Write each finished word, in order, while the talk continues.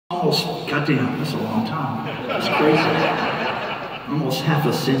Almost, goddamn, that's a long time. It's crazy. Almost half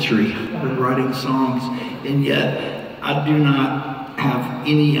a century of writing songs, and yet I do not have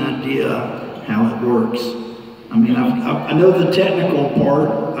any idea how it works. I mean, I know the technical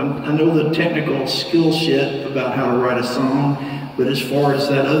part, I know the technical skill shit about how to write a song, but as far as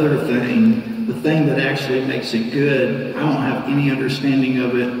that other thing, the thing that actually makes it good, I don't have any understanding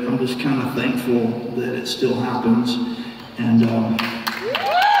of it. I'm just kind of thankful that it still happens. And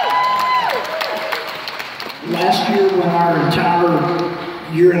last year, when our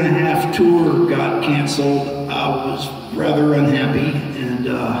entire year-and-a-half tour got canceled, I was rather unhappy,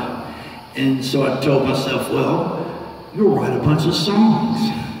 and so I told myself, well, you'll write a bunch of songs.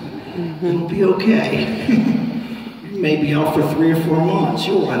 It'll be okay. You may be off for 3 or 4 months.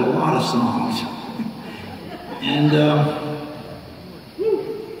 You'll write a lot of songs. And,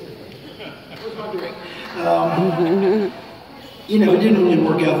 where's my drink? You know, it didn't really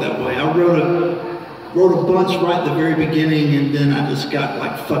work out that way. I wrote a bunch right at the very beginning, and then I just got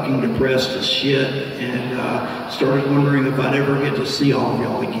like fucking depressed as shit, and started wondering if I'd ever get to see all of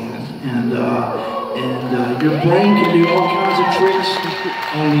y'all again. And your brain can do all kinds of tricks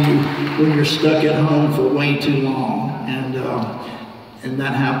on you when you're stuck at home for way too long, and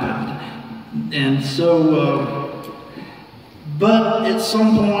that happened. And so, but at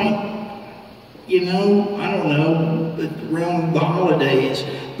some point, you know, I don't know, around the holidays,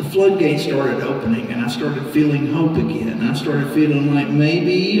 the floodgates started opening, and I started feeling hope again. I started feeling like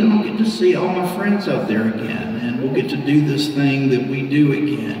maybe I'll get to see all my friends out there again, and we'll get to do this thing that we do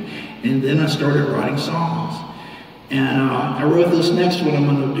again. And then I started writing songs. And I wrote this next one I'm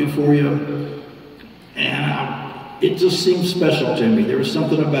going to do for you, and it just seemed special to me. There was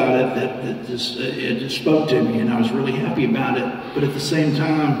something about it that just spoke to me, and I was really happy about it. But at the same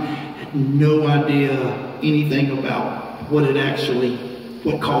time, I had no idea anything about what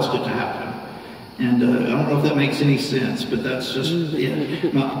caused it to happen. And I don't know if that makes any sense, but that's just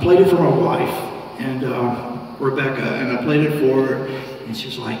it. I played it for my wife, and Rebecca, and I played it for her, and she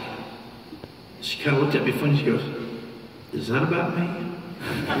was like, she kind of looked at me funny, she goes, "Is that about me?"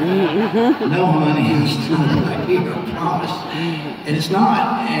 No, honey, it's not about you, I promise. And it's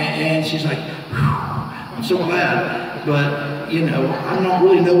not. And she's like, I'm so glad. But, you know, I don't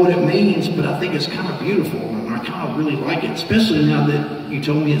really know what it means, but I think it's kind of beautiful, and I kind of really like it, especially now that you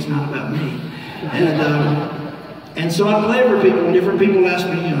told me it's not about me. And so I play it for people, and different people ask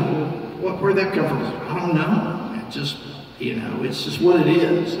me, you know, where'd that come from? I don't know. It just, you know, it's just what it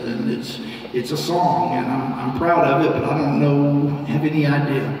is, and it's a song, and I'm proud of it, but I don't have any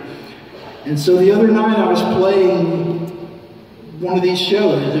idea. And so the other night I was playing one of these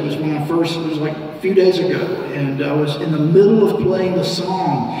shows. It was like a few days ago, and I was in the middle of playing the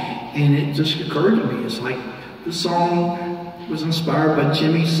song, and it just occurred to me, it's like the song was inspired by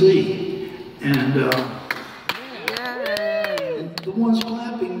Jimmy C. And the ones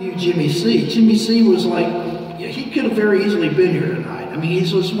clapping knew Jimmy C. Jimmy C was like, he could have very easily been here tonight. I mean,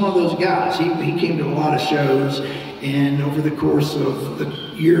 he's just one of those guys. He came to a lot of shows, and over the course of the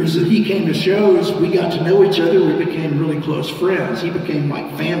years that he came to shows, we got to know each other. We became really close friends. He became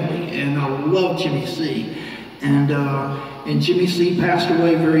like family, and I love Jimmy C. And Jimmy C passed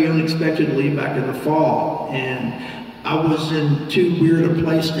away very unexpectedly back in the fall, and I was in too weird a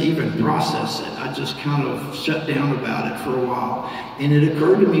place to even process it. I just kind of shut down about it for a while, and it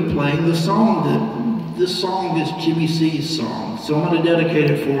occurred to me playing the song that this song is Jimmy C's song, so I'm going to dedicate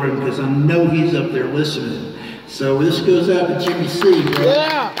it for him because I know he's up there listening. So this goes out to Jimmy C. Right?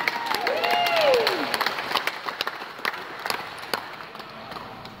 Yeah.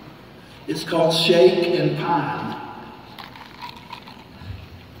 It's called Shake and Pine.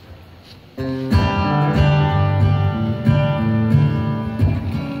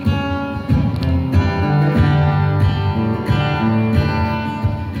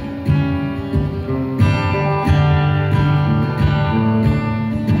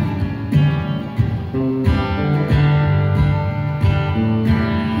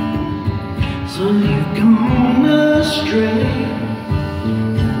 So you've gone astray.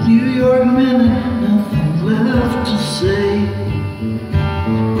 In New York minute, nothing left to say.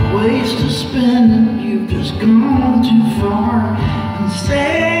 A waste to spend, you've just gone too far. And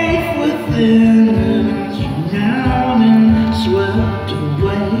safe within, and you're down and swept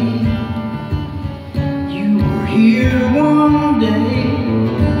away. You were here one day,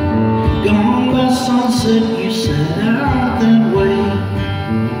 gone by sunset, you set out that way.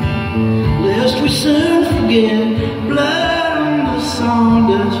 Lest we soon forget, blood on the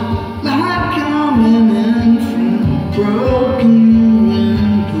sawdust, light coming in from a broken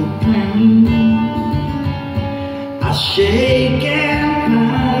window pane. I shake and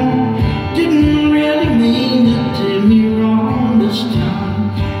pine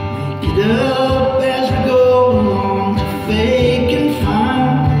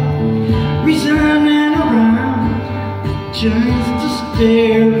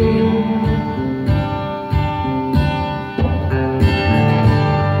stereo.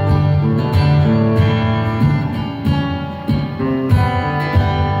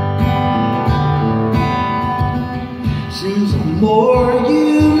 Seems the more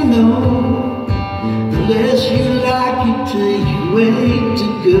you know, the less you like it till you wait to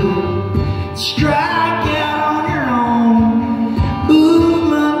go. Strike out on your own.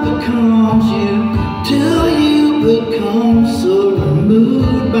 Movement becomes you till you become so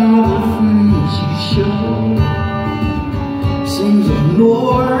removed by the things you show. Seems the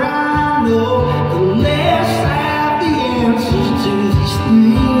more I know, the less I have the answers to these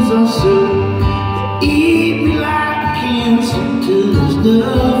things I so. They eat me like cancer till there's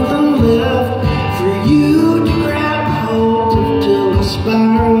nothing left for you to grab hold of till I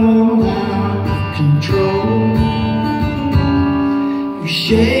spiral out of control. You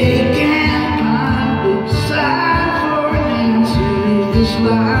shake and pine, look aside for an answer to this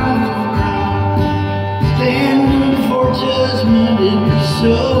life of crime. Standing before judgment, it'd be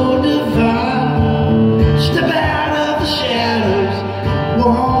so divine. Step out of the shadows,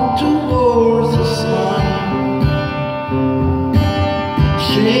 walk towards the sun.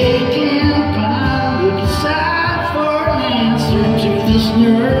 Shake and pine, look aside for an answer to this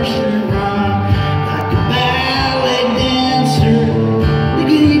nursery rhyme. Like a ballet dancer,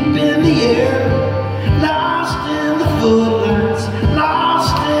 deep in the air, lost in the footlights,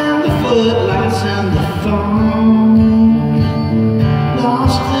 lost in the footlights and the phone.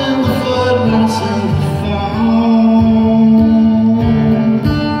 Lost in the footlights and the phone.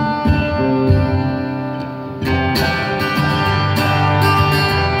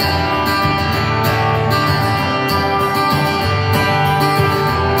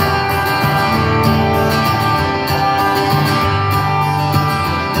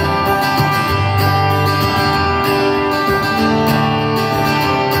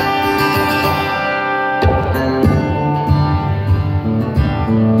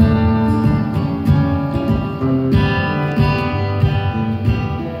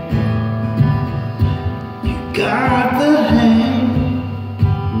 Got the hang,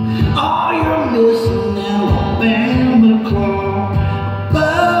 all you're missing now, Alabama claw.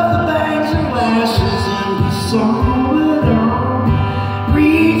 Above the bangs and lashes, and we saw it all.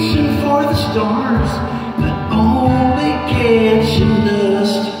 Reaching for the stars, but only catching up.